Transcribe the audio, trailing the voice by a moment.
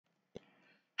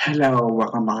Hello,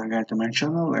 welcome back again to my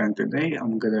channel, and today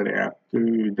I'm gonna react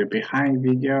to the behind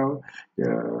video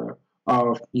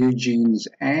of NewJeans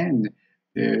and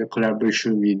the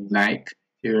collaboration with Nike,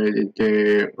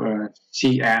 the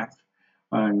CF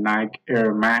Nike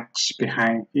Air Max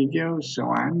behind video.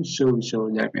 So I'm so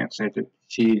damn excited to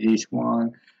see this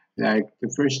one. Like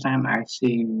the first time I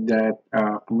see that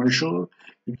commercial,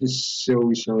 it was so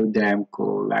damn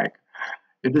cool. Like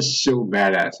it was so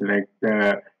badass. Like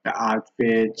the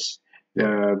outfits,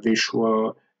 the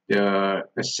visual, the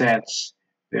sets,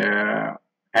 the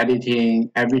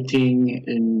editing, everything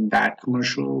in that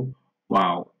commercial.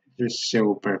 Wow, it was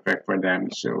so perfect for them.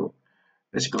 So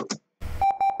let's go.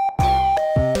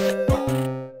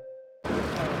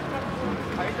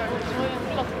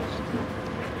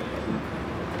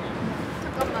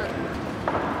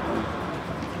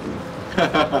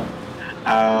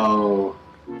 Oh,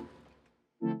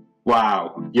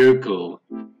 wow, you're cool.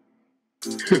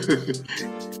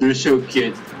 You're so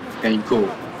cute and cool.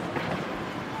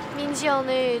 민지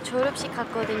오늘 졸업식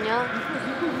갔거든요.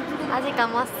 아직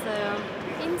안 왔어요.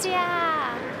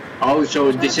 민지야. Oh,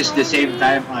 so this is the same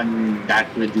time on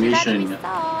that graduation. 기다리고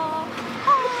있어.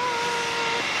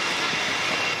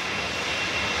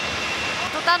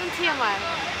 또 다른 TMI.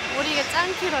 우리가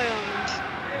짱 길어요.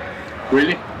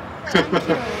 Really?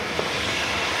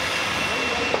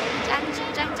 짱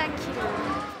길어요. 짱 길어.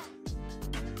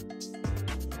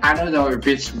 I don't know if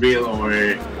it's real or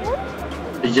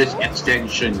it's just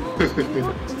extension.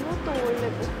 이것도 원래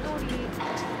목도리.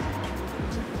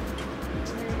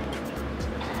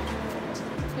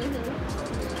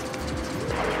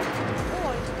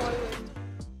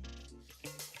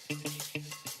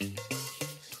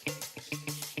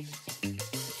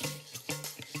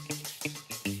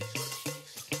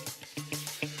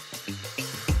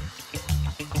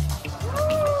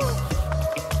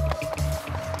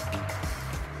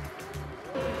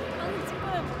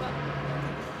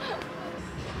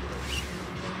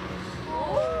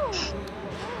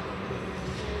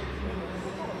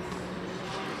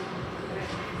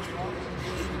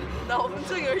 나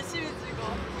엄청 열심히 찍어.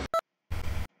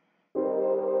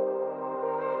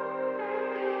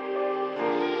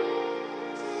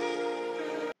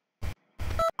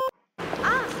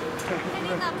 아!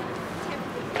 혜린아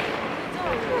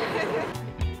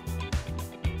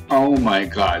Oh my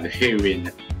god,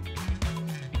 heroin.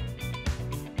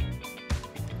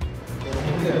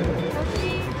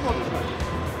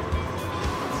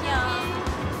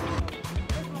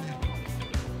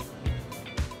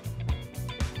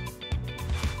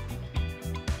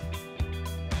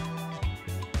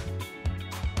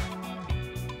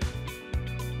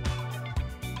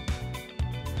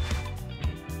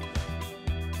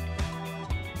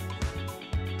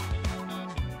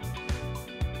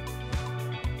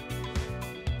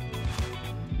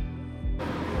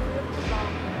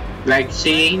 Like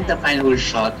seeing the final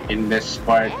shot in this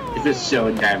part, it was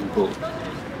so damn cool.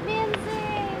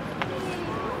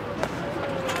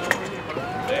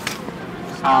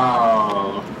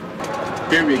 Oh,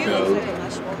 here we go.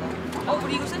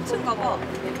 우리 이거 세트인가 봐.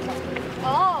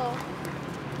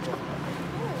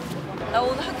 나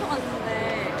오늘 학교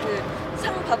갔는데 그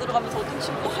상 받으러 가면서 어떤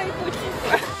친구 하이볼 줄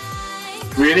거야.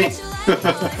 Really?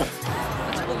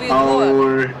 저거 위에 누워야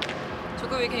Or 돼.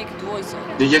 저거 위에 그냥 이렇게 누워 있어.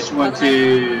 they just want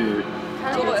to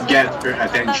get her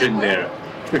attention there.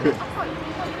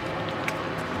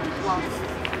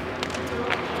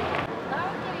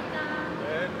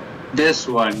 This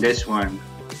one.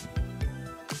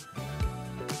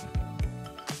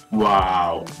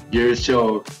 Wow, you're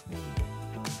so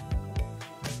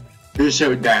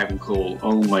damn cool.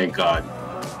 Oh my god.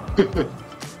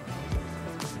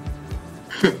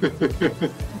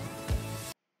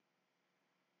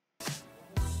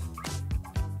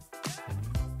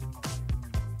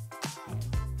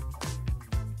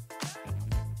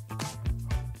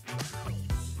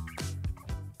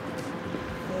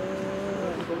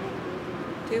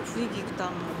 되게 분위기 있다.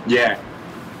 Yeah.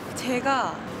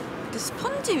 제가 그때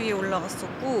스펀지 위에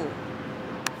올라갔었고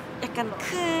약간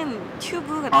큰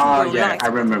튜브 같은 Oh 데 yeah, I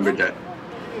올라가 remember 있었거든요.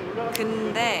 that.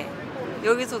 근데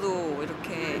여기서도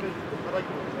이렇게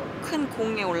큰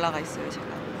공에 올라가 있어요, 제가.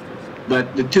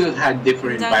 But the two had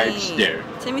different vibes 굉장히 there.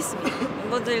 재밌습니다.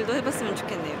 멤버들도 해봤으면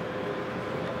좋겠네요.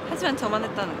 하지만 저만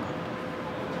했다는 거.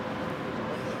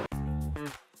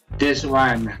 This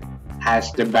one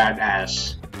has the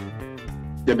badass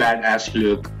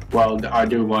look, while the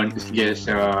other one is just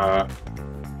a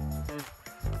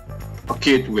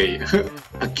cute way,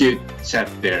 a cute set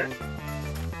there.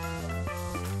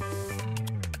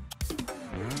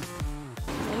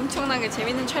 엄청나게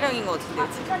재밌는 촬영인 것 같은데.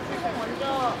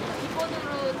 먼저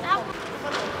기본으로 짜고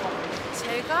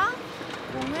제가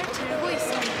공을 들고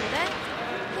있었는데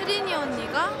혜린이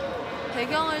언니가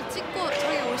배경을 찍고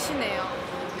저기 오시네요.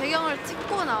 배경을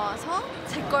찍고 나와서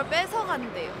제 걸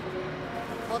뺏어간대요.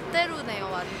 멋대로네요,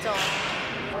 완전.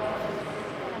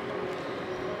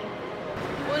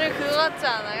 오늘 그거 같지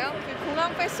않아요? 그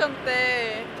공항 패션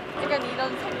때 약간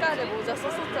이런 색깔의 모자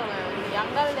썼었잖아요.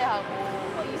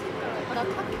 양갈래하고 이 색깔. 나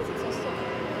카키색 썼어.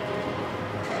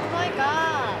 오 마이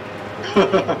갓.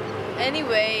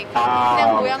 Anyway,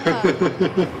 그냥 모양만.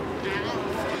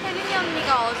 혜린이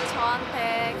언니가 어제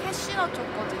저한테 캐슈넛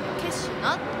줬거든요.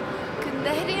 캐슈넛.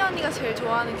 근데 혜린이 언니가 제일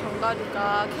좋아하는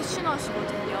견과류가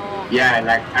캐슈넛이거든요. Yeah,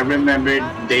 like I remember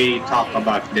they talk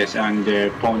about this on the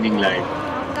Phoning Live.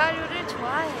 견과류를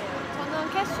좋아해요.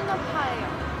 저는 캐슈넛 파예요.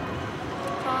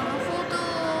 저는 후드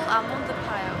아몬드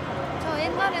파예요. 저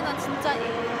옛날에는 진짜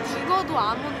죽어도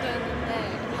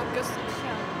아몬드였는데 바뀌었어,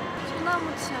 취향.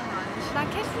 소나무 취향 아니시. 난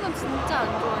캐슈넛 진짜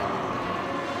안 좋아했는데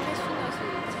캐슈넛이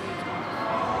제일 좋아.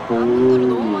 아몬드를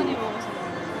너무 많이 먹어서.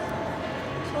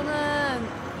 저는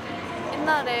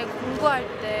옛날에 공부할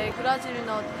때 브라질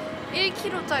넛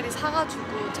 1kg짜리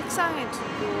사가지고 책상에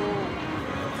두고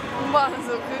공부하면서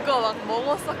그거 막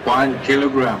먹었었거든요. 1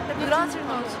 kilogram. 브라질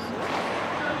넛 뭐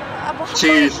한 번에 다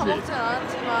Seriously? 먹진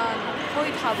않았지만 거의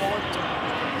다 먹었죠.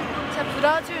 제가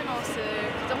브라질 넛을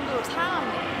그 정도로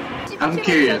사랑합니다. I'm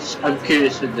curious of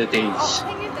the taste.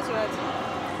 생일 때 줘야지.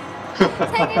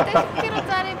 생일 때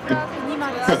 10kg짜리 브라질 괜히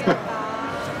말했어.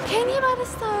 괜히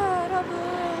말했어요, 여러분.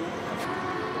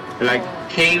 Like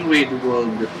K-Wade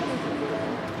will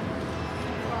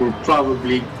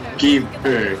probably give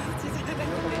her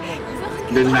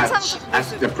the nuts as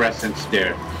the presents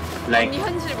there. Like 언니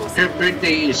현실 모습. her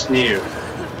birthday is near.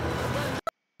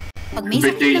 Pag may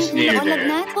Birthday sakit is ng near ulo o there.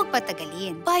 lagnat, huwag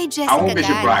patagalin. By I Jessica won't be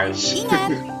Gan. surprised.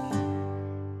 Ingat!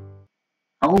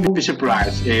 I won't be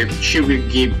surprised if she will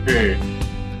give her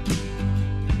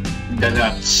the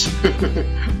nuts.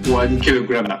 1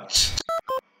 kilogram nuts.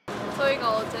 저희가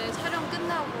어제 촬영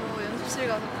끝나고 연습실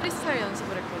가서 프리스타일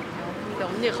연습을 했거든요. 근데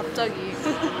언니가 갑자기 그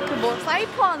뭐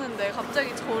사이퍼 하는데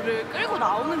갑자기 저를 끌고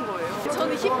나오는 거예요.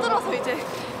 저는 힘들어서 이제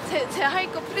제 할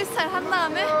거 프리스타일 한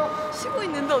다음에 쉬고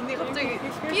있는데 언니가 갑자기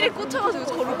삘에 꽂혀가지고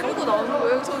저를 끌고 나오는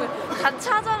거예요. 저는 같이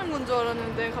하자는 건 줄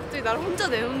알았는데 갑자기 나를 혼자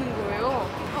내놓는 거예요.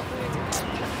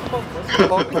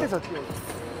 밑에서 뛰어.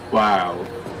 Wow.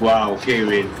 Wow,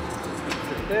 K-Wade.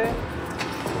 네.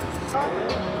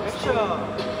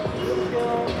 액션.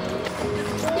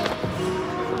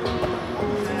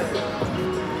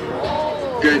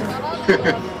 Good.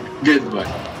 Good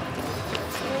one.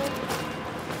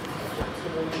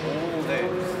 오, 네.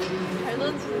 잘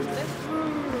던지는데?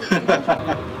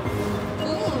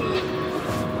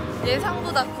 굿!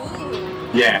 예상보다 굿!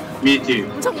 Yeah, me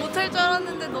too. 엄청 못할 줄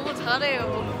알았는데 너무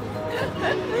잘해요.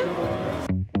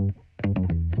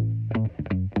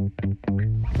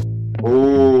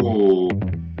 Oh.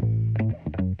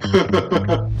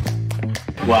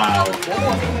 Wow.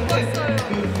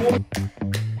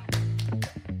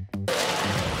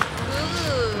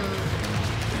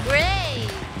 Great!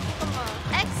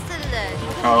 Excellent!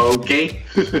 Okay.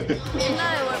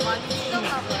 옛날에 뭘 많이 찢었나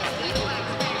봐요.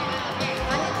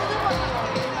 많이 찢어봤나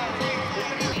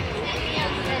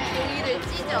종이를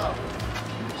찢어.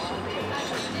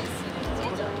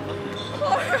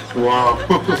 Wow.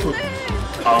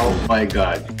 Oh my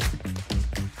god.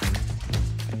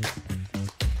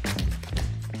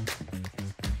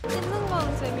 찢는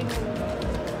건 재밌는데.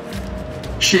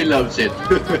 She loves it.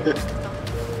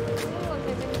 찢는 건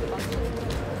재밌는데 맞추는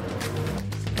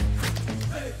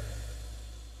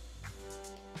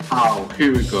Oh,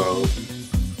 here we go.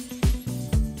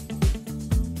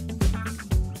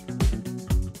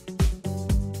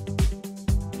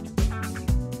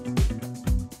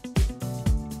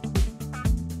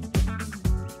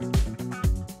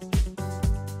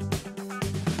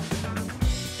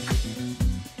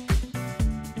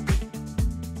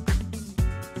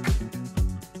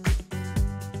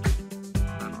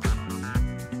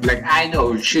 Like I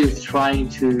know she's trying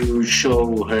to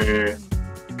show her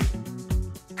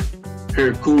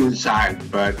cool side,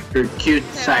 but her cute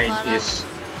side is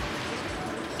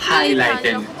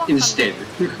highlighted instead.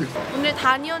 오늘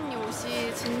다니 언니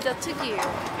옷이 진짜 특이해요.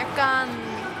 약간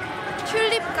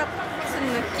튤립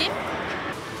같은 느낌?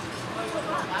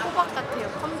 호박 같아요.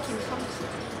 펌킨.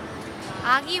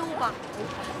 아기 호박.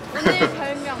 오늘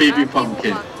별명 Baby 아기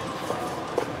pumpkin. 호박.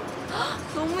 헉,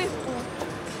 너무 예뻐.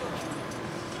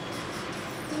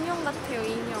 인형 같아요,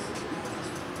 인형.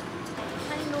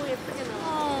 아니 너무 예쁘게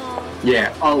나와.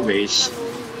 Yeah, always.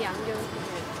 이 안경 쓰고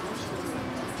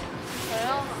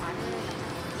저요?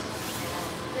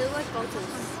 They look go to.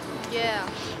 Yeah.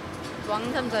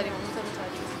 왕잠자리,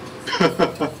 왕잠자리.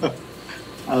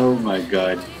 Oh my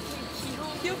god.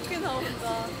 귀엽게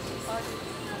나온다.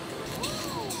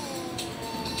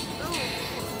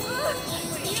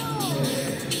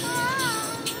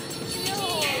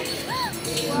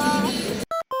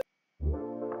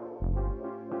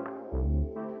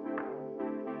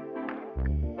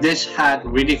 This hat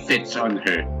really fits on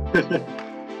her.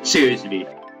 Seriously.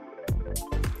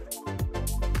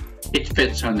 It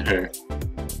fits on her.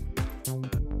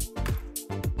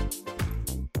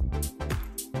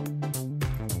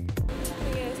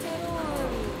 되게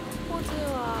새로운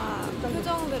포즈와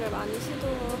표정들을 많이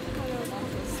시도하려고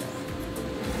하고 있어요.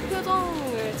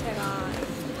 표정을 제가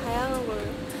다양한 걸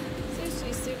쓸 수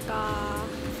있을까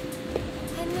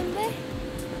했는데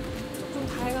좀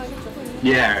다양하게 조금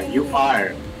Yeah, you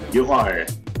are. You are.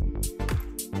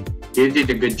 You did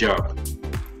a good job.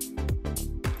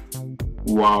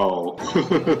 Wow.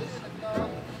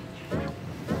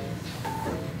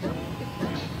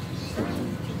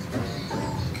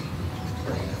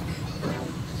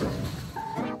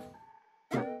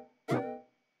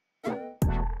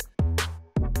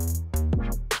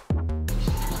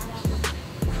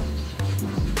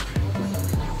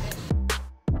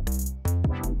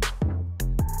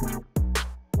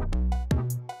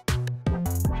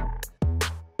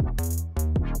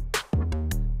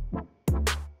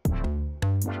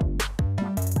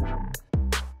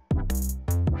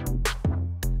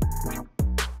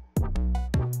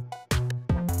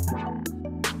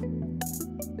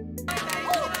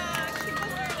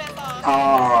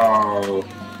 Oh,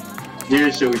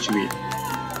 you're so sweet.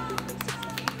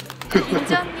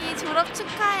 민지 언니 졸업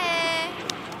축하해.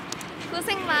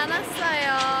 고생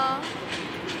많았어요.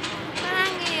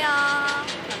 사랑해요.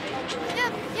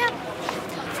 얍얍.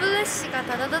 플래시가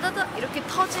다다다다다 이렇게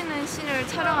터지는 씬을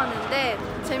촬영하는데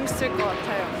재밌을 것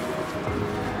같아요.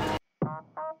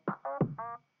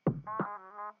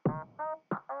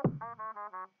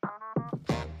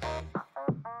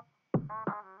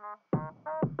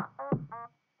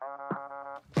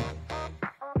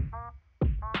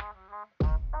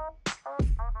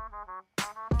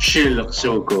 She looks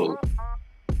so cool.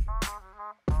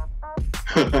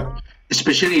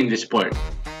 Especially in this part.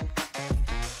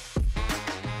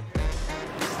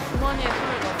 주머니에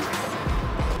손을 넣었어.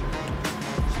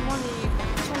 주머니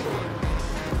엄청 커요.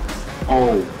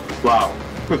 Oh, wow.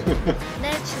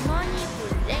 내 주머니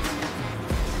볼래?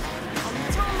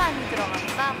 엄청 많이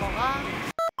들어간다, 뭐가?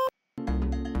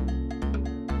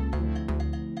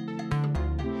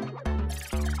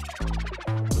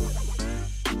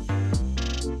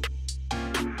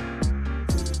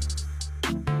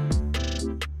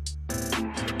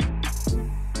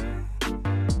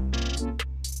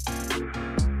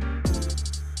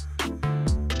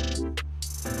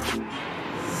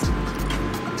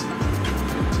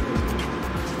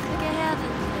 크게 해야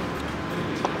되는데.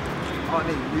 아, 네,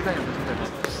 일단이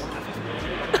괜찮아요.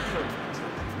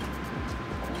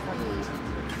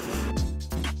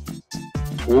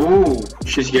 Oh,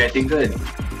 she's getting good.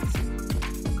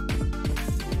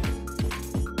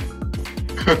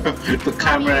 The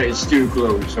camera is too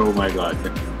close. Oh my god.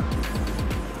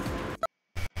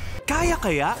 Kaya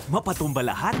kaya mapatumba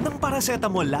lahat ng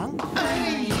paracetamol lang?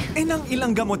 E ng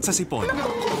ilang gamot sa sipon?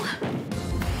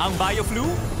 Ang BioFlu?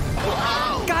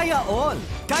 Kaya all!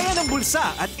 Kaya ng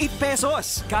bulsa at 8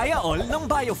 pesos! Kaya all ng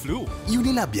BioFlu.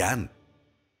 Unilab yan.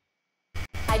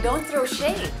 I don't throw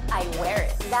shade, I wear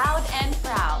it. Loud and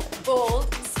proud. Bold,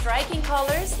 striking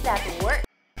colors that work.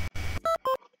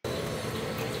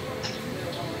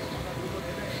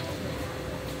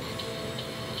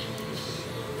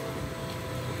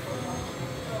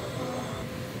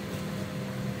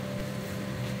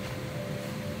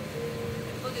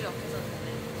 멤버들이 앞에서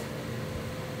하네.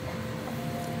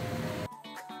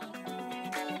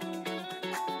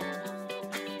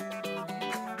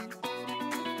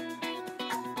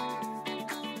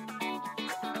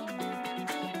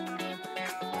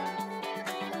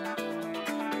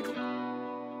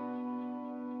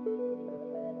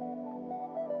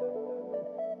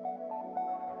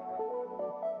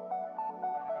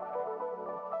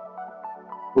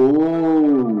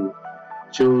 Oh,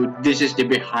 so this is the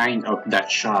behind of that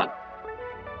shot.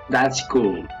 That's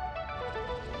cool.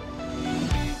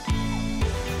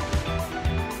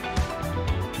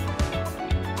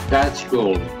 That's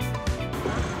cool.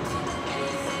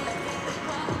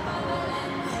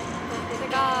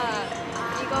 제가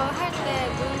이거 할 때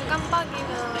눈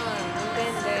깜빡이면 안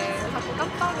되는데 자꾸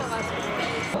깜빡여가지고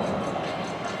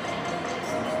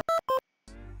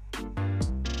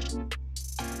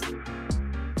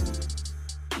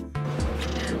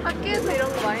학교에서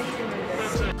이런 거 많이 찍는데.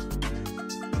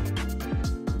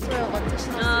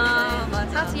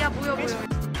 어디까지? 야 모여.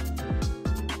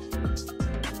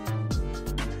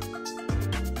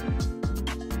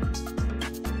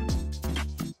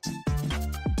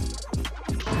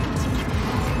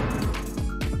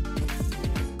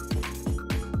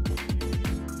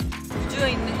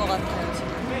 우주에 있는 것 같아요 지금.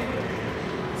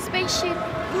 스페이스십.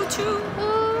 우주.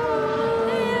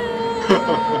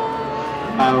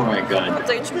 Oh my god.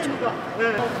 갑자기 춤춰.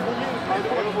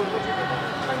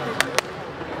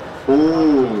 오.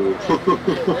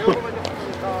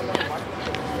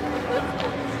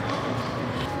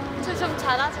 저 좀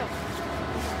잘하죠?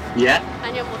 Yeah?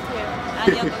 아니요 못해요.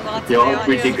 아니었던 것 같아요. You're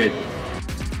pretty good.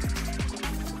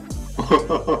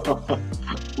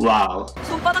 Wow.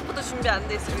 손바닥부터 준비 안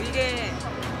돼 있어요. 이게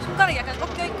손가락이 약간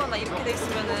꺾여 있거나 이렇게 돼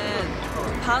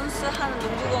있으면은 바운스하는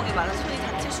농구공에 맞아 손이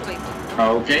다칠 수가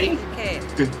있거든요. Okay. 이렇게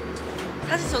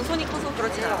사실 전 손이 커서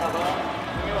그러진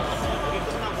않아요.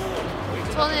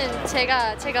 저는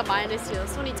제가 마이너스요.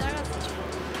 손이 작아서 좀.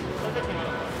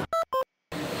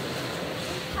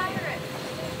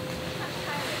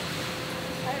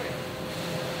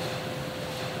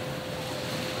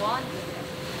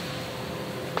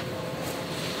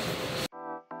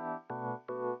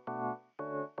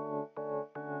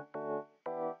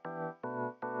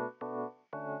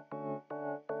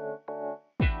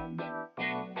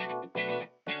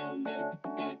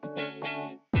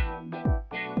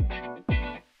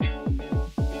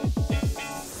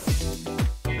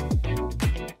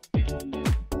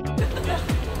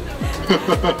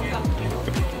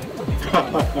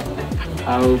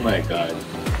 Oh my god.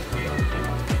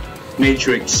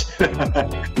 Matrix.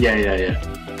 Yeah.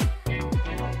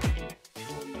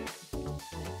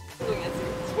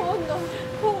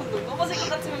 운동 넘어질 것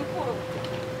같으면 코로.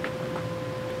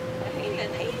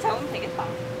 헤일 잡으면 되겠다.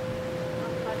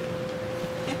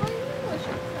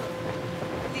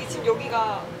 근데 지금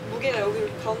여기가 무게가 여기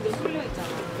가운데로 쏠려 있잖아.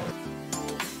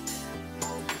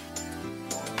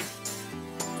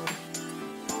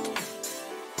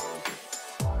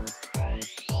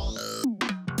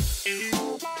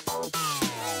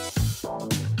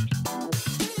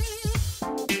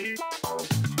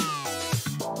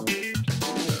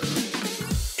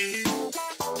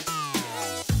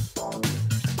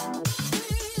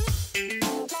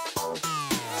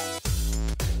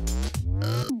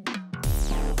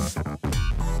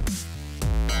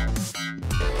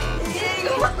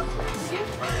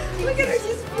 Look at her,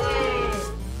 she's flying.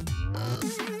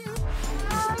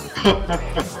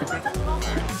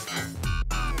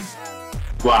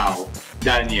 Wow.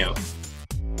 Daniel.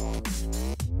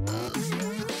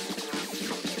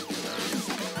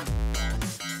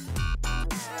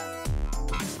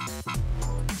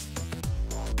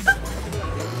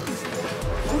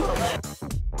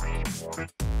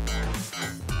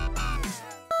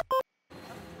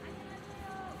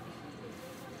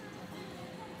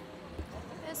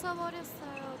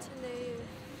 뺏어버렸어요 제 네일.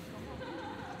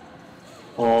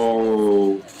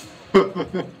 Oh.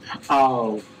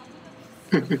 Ow.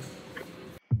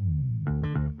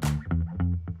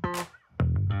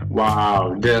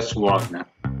 Wow, this one.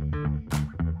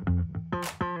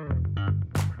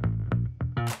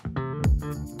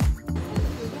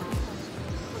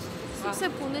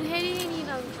 숙소 보는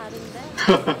혜린이랑 다른데?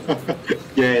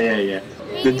 Yeah.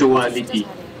 The duality.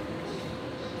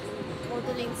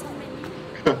 모델링 선배님.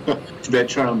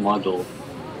 Veteran model.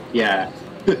 Yeah.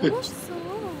 멋있어.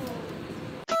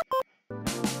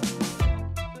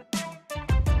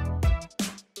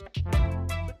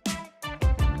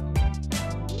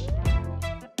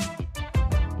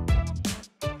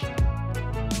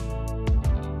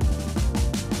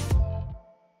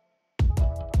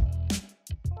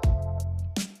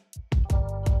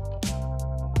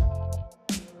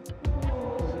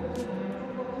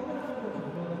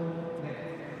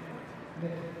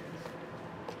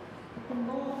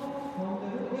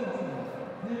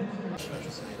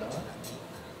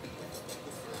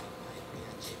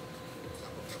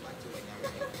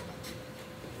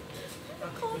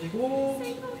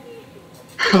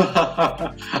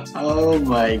 Oh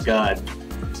my god.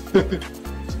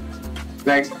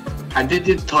 Like, I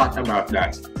didn't thought about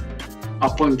that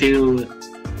up until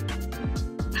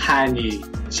Hani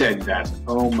said that.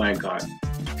 Oh my god.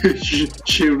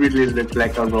 she really looked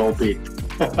like a robot.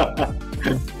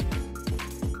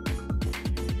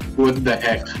 What the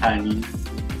heck, Hani?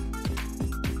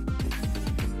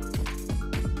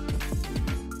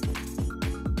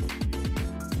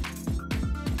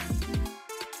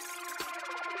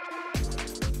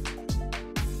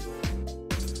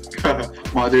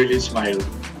 Motherly smile.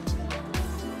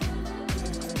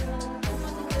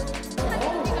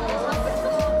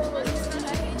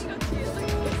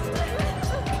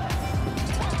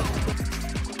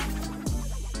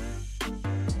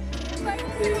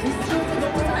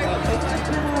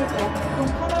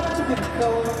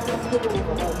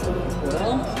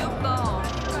 귀엽다.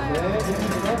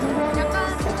 약간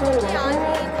색이 아닌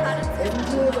다른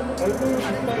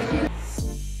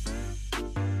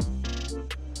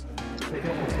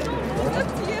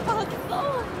뒤에 봤어.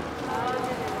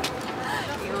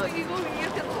 이거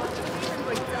이렇게 넘어지는 거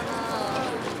있잖아.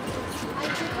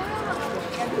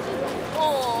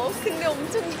 근데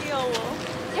엄청 귀여워.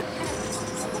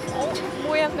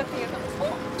 모양 같은 게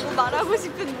뭐 말하고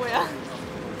싶은 모양.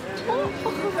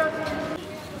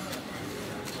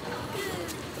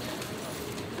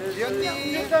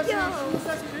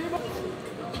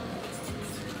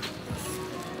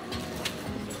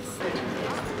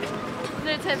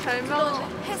 오늘 제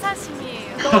별명은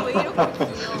해사심이에요. 너 왜 이렇게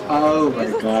귀여워? Oh my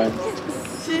god.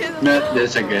 뒤에서 Not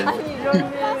this again. 아니 이렇게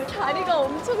다리가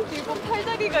엄청 길고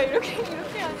팔다리가 이렇게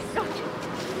하니까.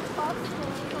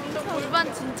 저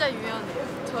골반 진짜 유연해요.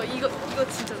 저 이거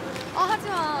진짜 좋아요.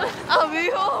 하지마. 아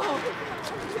왜요?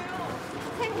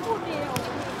 행복이에요.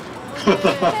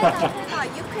 회사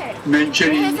육회.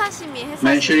 Mention it, 해사심이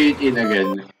mention it in again.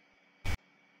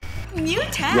 New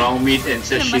Tang. Raw meat and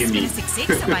The sashimi. muscular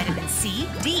 66 vitamin C,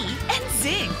 D, and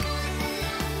zinc.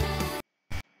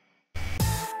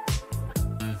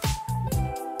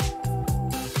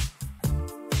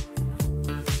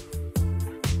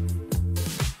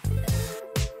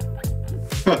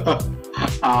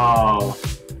 Oh,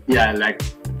 yeah, like,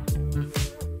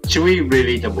 it's really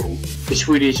relatable. It's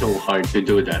really so hard to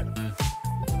do that.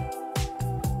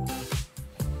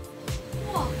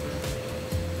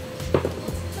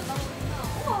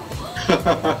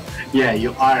 Yeah,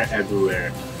 you are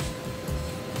everywhere.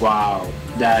 Wow,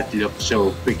 that looks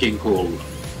so freaking cool.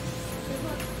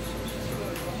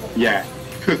 Yeah.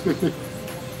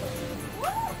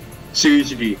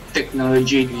 Seriously,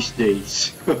 technology these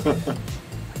days.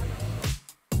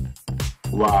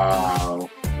 Wow.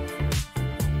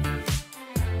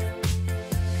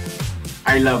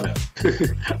 I love it.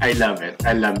 I love it.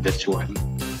 I love this one.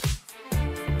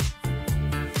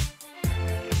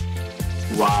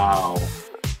 Wow.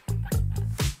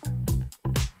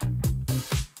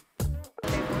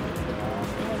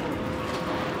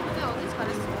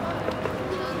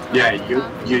 Yeah,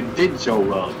 you did so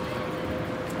well.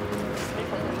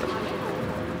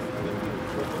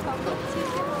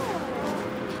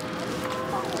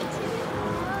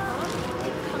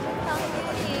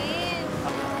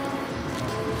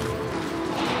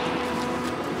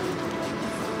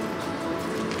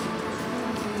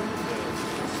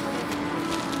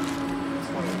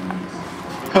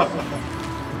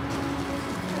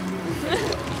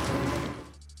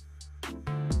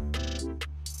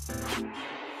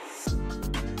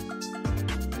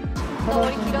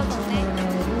 머리 길어졌네.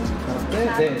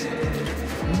 네.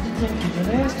 인지팀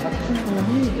기준의 작품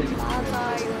도움이 되겠습니다.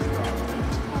 맞아 이거.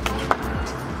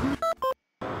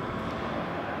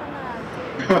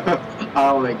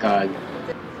 Oh my god.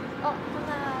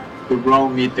 하나. The raw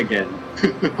meat again.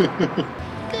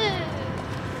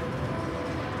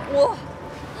 우와.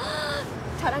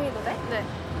 자랑해도 돼? 네.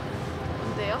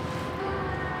 뭔데요?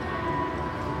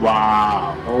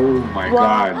 Wow. Oh my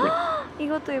god.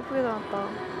 이것도 예쁘게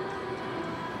나왔다.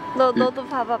 너도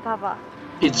봐봐.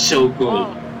 It's so cool.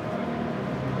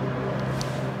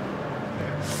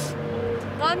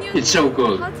 아니요. It's so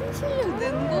cool. 사진 실력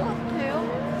는 것 같아요.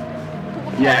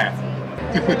 보고 Yeah.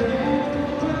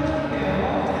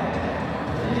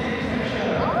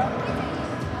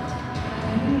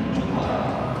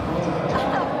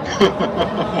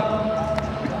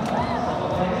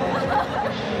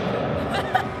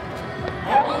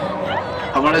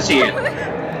 I wanna see it.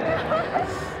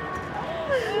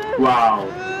 Wow.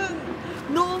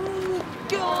 너무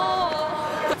웃겨.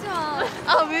 하지마.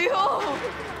 아 왜요?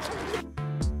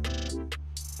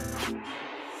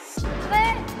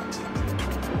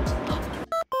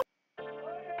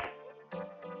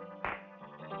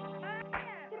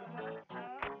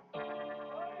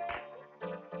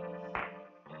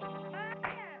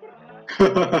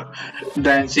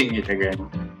 Dancing it again.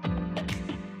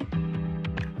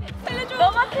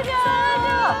 넘어뜨려.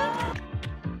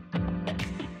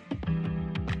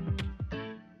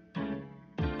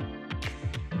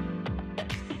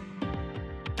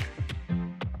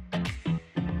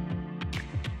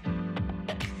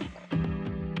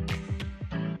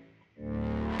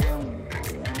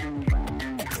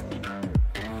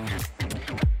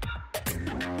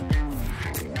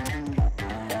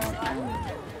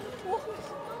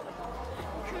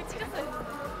 그거 찍었어요.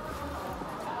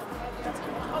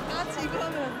 같이 이거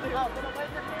하면 안 돼요?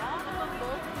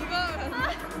 이거 하면 안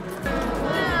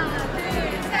돼?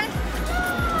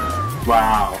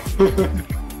 Wow.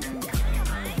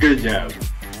 Good job.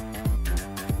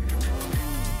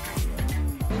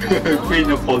 Queen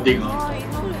of holding on.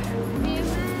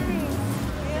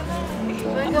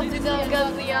 Wake up to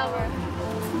the hour.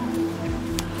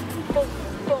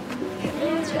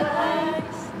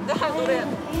 노래.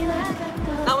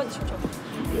 나머지 춤춰.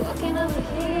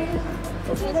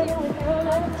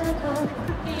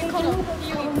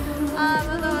 아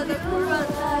맞아 그만.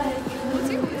 뭐지?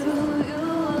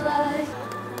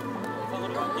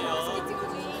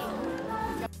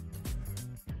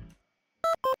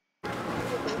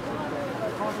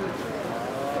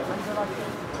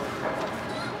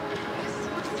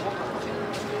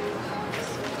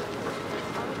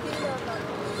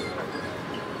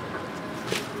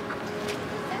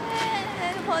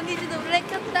 버니즈도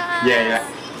놀랬겠다. Yeah.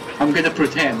 I'm gonna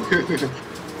pretend.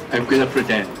 I'm gonna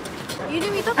pretend.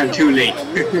 이름이 딱 I'm too late.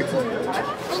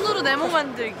 손으로 네모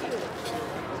만들기.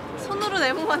 손으로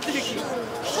네모 만들기.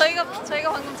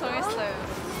 저희가 방금 정했어요.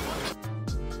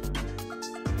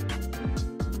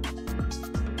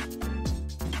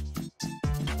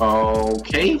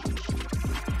 Okay.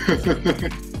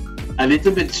 A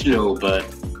little bit slow, but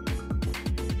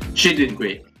she did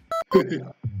great.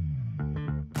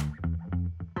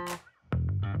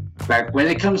 Like when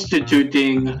it comes to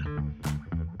tooting,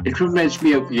 it reminds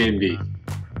me of ENB.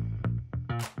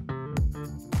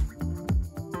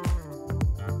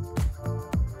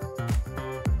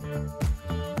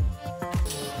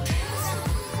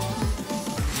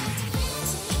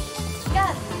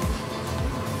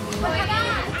 이거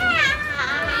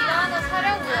하나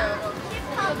사려고요, 여러분.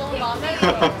 이거 너무 마음에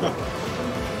들어요.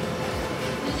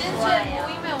 뉴진스의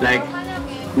모임에 Like 오늘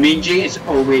환영해. Minji is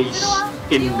always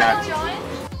in that.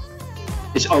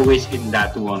 It's always in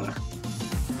that one.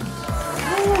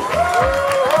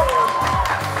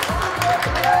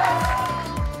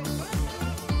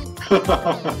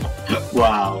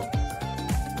 Wow.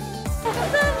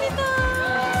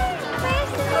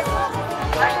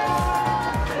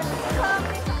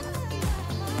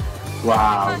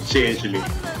 Wow, seriously.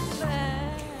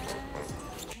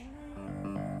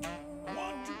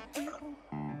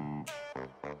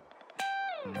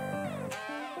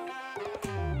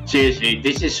 Seriously,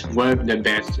 this is one of the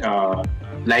best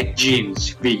like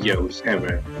jeans videos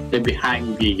ever. The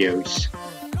behind videos,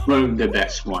 one of the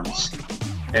best ones.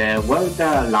 One of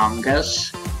the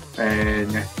longest,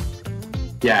 and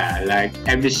yeah, like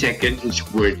every second is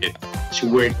worth it. It's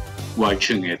worth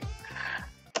watching it.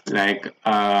 Like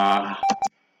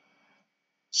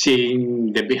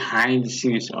seeing the behind the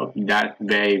scenes of that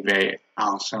very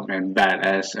awesome and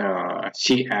badass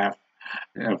CF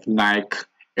of Nike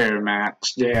Air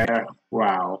Max there.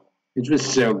 Wow, it was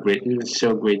so great. It was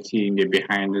so great seeing the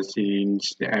behind the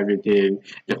scenes, the everything,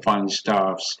 the fun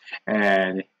stuffs,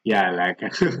 and yeah, like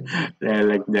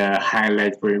like the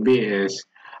highlight for me is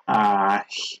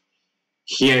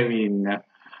hearing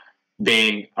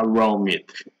being a raw meat,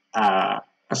 a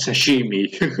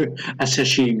sashimi, a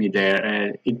sashimi there,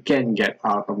 and it can get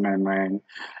out of my mind.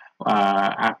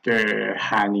 After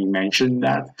Hani mentioned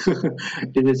that,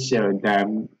 it is so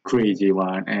damn crazy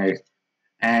one,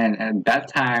 and at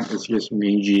that time it's just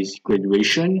Minji's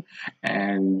graduation,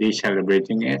 and they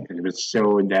celebrating it. It was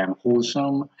so damn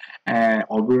wholesome, and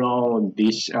overall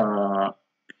this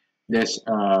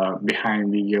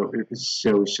behind video it was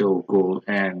so cool,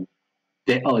 and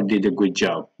they all did a good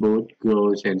job. Both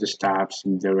girls and the staffs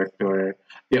and director,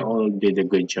 they all did a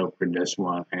good job for this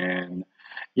one. And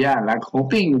yeah, like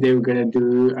hoping they were gonna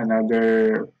do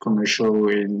another commercial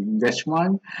in this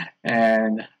one.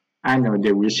 And I know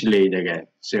they will see late again.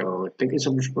 So thank you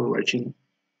so much for watching.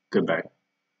 Goodbye.